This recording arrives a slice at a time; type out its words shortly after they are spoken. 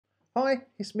Hi,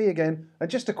 it's me again, and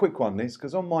just a quick one this,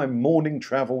 because on my morning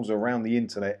travels around the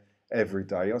internet every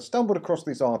day, I stumbled across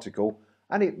this article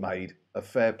and it made a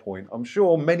fair point. I'm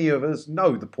sure many of us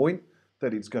know the point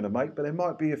that it's going to make, but there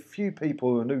might be a few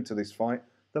people who are new to this fight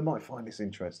that might find this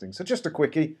interesting. So just a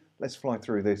quickie, let's fly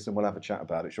through this and we'll have a chat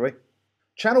about it, shall we?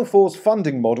 Channel 4's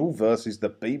funding model versus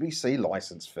the BBC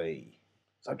licence fee.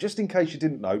 So just in case you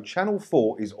didn't know, Channel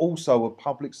 4 is also a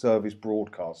public service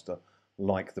broadcaster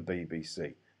like the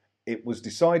BBC. It was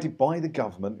decided by the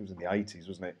government, it was in the 80s,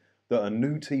 wasn't it, that a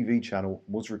new TV channel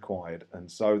was required, and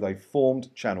so they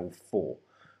formed Channel 4.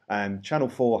 And Channel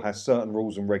 4 has certain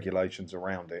rules and regulations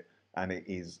around it, and it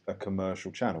is a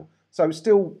commercial channel. So it's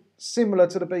still similar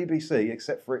to the BBC,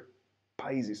 except for it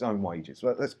pays its own wages.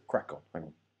 So let's crack on, hang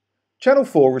on. Channel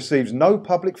 4 receives no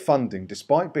public funding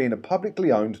despite being a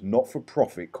publicly owned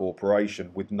not-for-profit corporation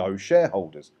with no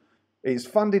shareholders. It is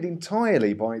funded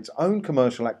entirely by its own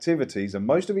commercial activities and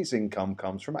most of its income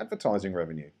comes from advertising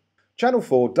revenue. Channel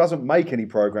 4 doesn't make any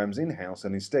programmes in-house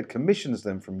and instead commissions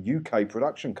them from UK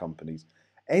production companies.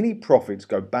 Any profits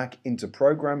go back into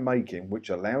programme making,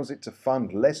 which allows it to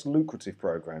fund less lucrative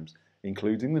programmes,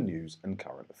 including the news and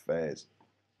current affairs.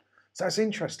 So it's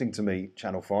interesting to me,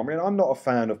 Channel 4. I mean, I'm not a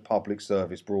fan of public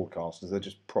service broadcasters. They're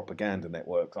just propaganda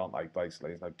networks, aren't they,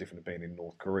 basically? It's no different than being in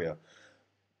North Korea.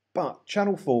 But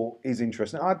Channel 4 is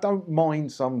interesting. I don't mind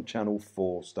some Channel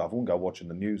 4 stuff. I won't go watching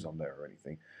the news on there or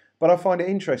anything. But I find it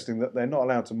interesting that they're not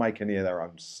allowed to make any of their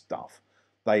own stuff.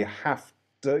 They have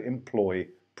to employ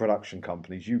production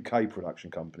companies, UK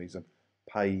production companies, and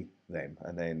pay them.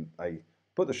 And then they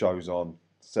put the shows on,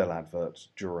 sell adverts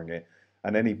during it,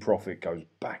 and any profit goes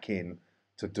back in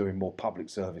to doing more public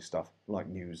service stuff like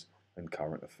news and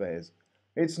current affairs.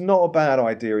 It's not a bad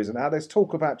idea, isn't it? Now, there's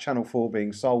talk about Channel 4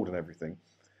 being sold and everything.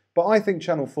 But I think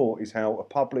Channel 4 is how a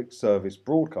public service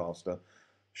broadcaster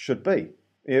should be.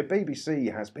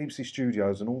 BBC has BBC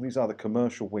Studios and all these other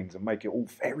commercial wings and make it all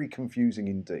very confusing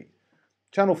indeed.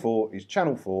 Channel 4 is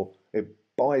Channel 4. It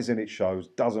buys in its shows,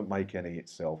 doesn't make any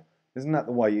itself. Isn't that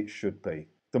the way it should be?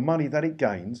 The money that it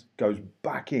gains goes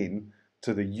back in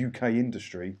to the UK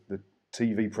industry, the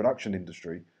TV production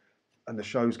industry, and the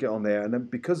shows get on there. And then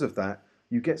because of that,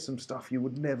 you get some stuff you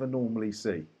would never normally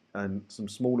see and some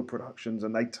smaller productions,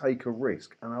 and they take a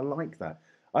risk. And I like that.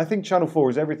 I think Channel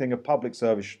 4 is everything a public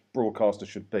service broadcaster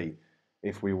should be,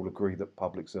 if we all agree that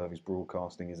public service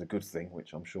broadcasting is a good thing,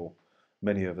 which I'm sure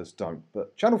many of us don't.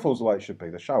 But Channel 4 is the way it should be.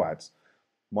 The show ads.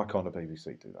 Why can't the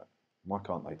BBC do that? Why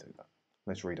can't they do that?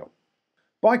 Let's read on.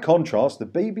 By contrast, the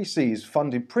BBC is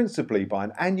funded principally by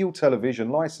an annual television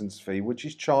licence fee which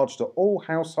is charged to all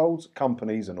households,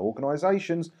 companies and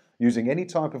organisations using any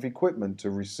type of equipment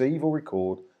to receive or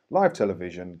record live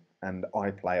television and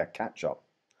iPlayer catch-up.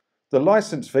 The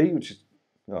licence fee, which is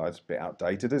it's a bit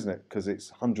outdated, isn't it? Because it's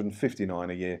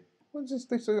 $159 a year. When's this?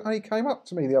 This only came up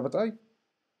to me the other day.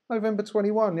 November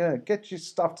 21, yeah. Get your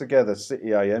stuff together,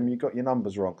 City AM. You got your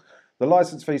numbers wrong. The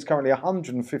licence fee is currently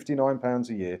 £159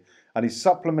 a year and is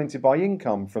supplemented by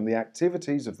income from the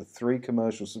activities of the three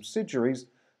commercial subsidiaries,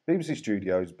 BBC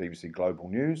Studios, BBC Global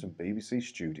News and BBC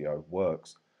Studio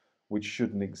Works, which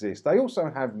shouldn't exist. They also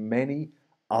have many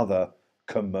other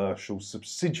commercial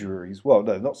subsidiaries. Well,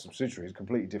 no, not subsidiaries,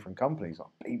 completely different companies like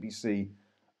BBC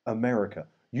America,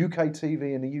 UK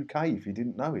TV in the UK, if you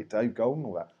didn't know it, Dave Golden,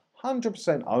 all that.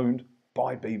 100% owned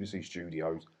by BBC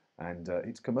Studios and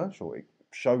it's commercial. It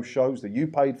shows that you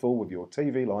paid for with your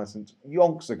TV licence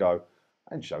yonks ago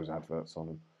and shows adverts on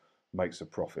them, makes a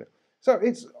profit. So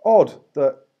it's odd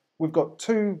that we've got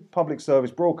two public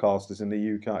service broadcasters in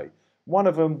the UK. One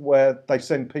of them where they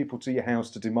send people to your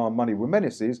house to demand money with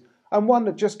menaces, and one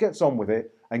that just gets on with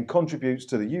it and contributes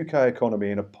to the UK economy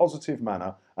in a positive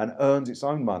manner and earns its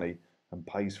own money and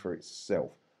pays for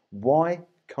itself. Why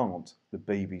can't the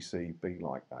BBC be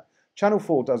like that? Channel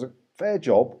 4 does a fair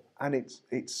job and it's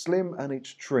slim and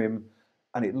it's trim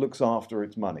and it looks after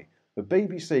its money. The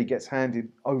BBC gets handed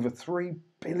over £3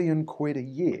 billion a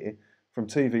year from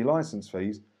TV licence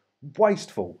fees.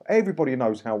 Wasteful. Everybody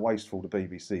knows how wasteful the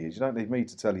BBC is. You don't need me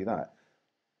to tell you that.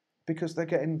 Because they're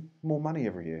getting more money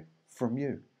every year from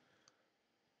you.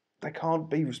 They can't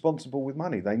be responsible with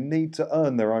money. They need to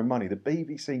earn their own money. The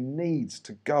BBC needs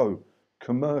to go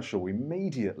commercial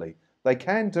immediately. They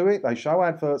can do it. They show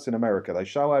adverts in America. They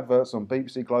show adverts on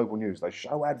BBC Global News. They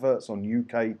show adverts on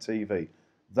UK TV.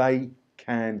 They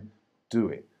can do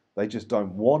it. They just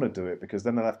don't want to do it because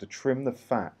then they'll have to trim the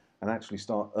fat and actually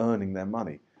start earning their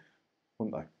money,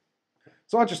 wouldn't they?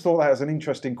 So I just thought that was an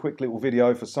interesting quick little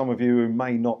video for some of you who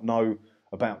may not know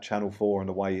about Channel 4 and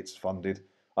the way it's funded.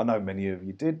 I know many of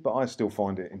you did, but I still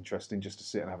find it interesting just to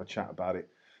sit and have a chat about it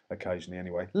occasionally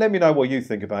anyway. Let me know what you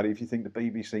think about it, if you think the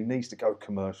BBC needs to go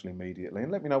commercial immediately,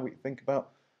 and let me know what you think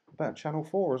about Channel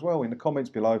 4 as well in the comments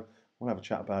below. We'll have a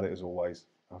chat about it as always.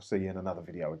 I'll see you in another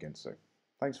video again soon.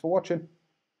 Thanks for watching.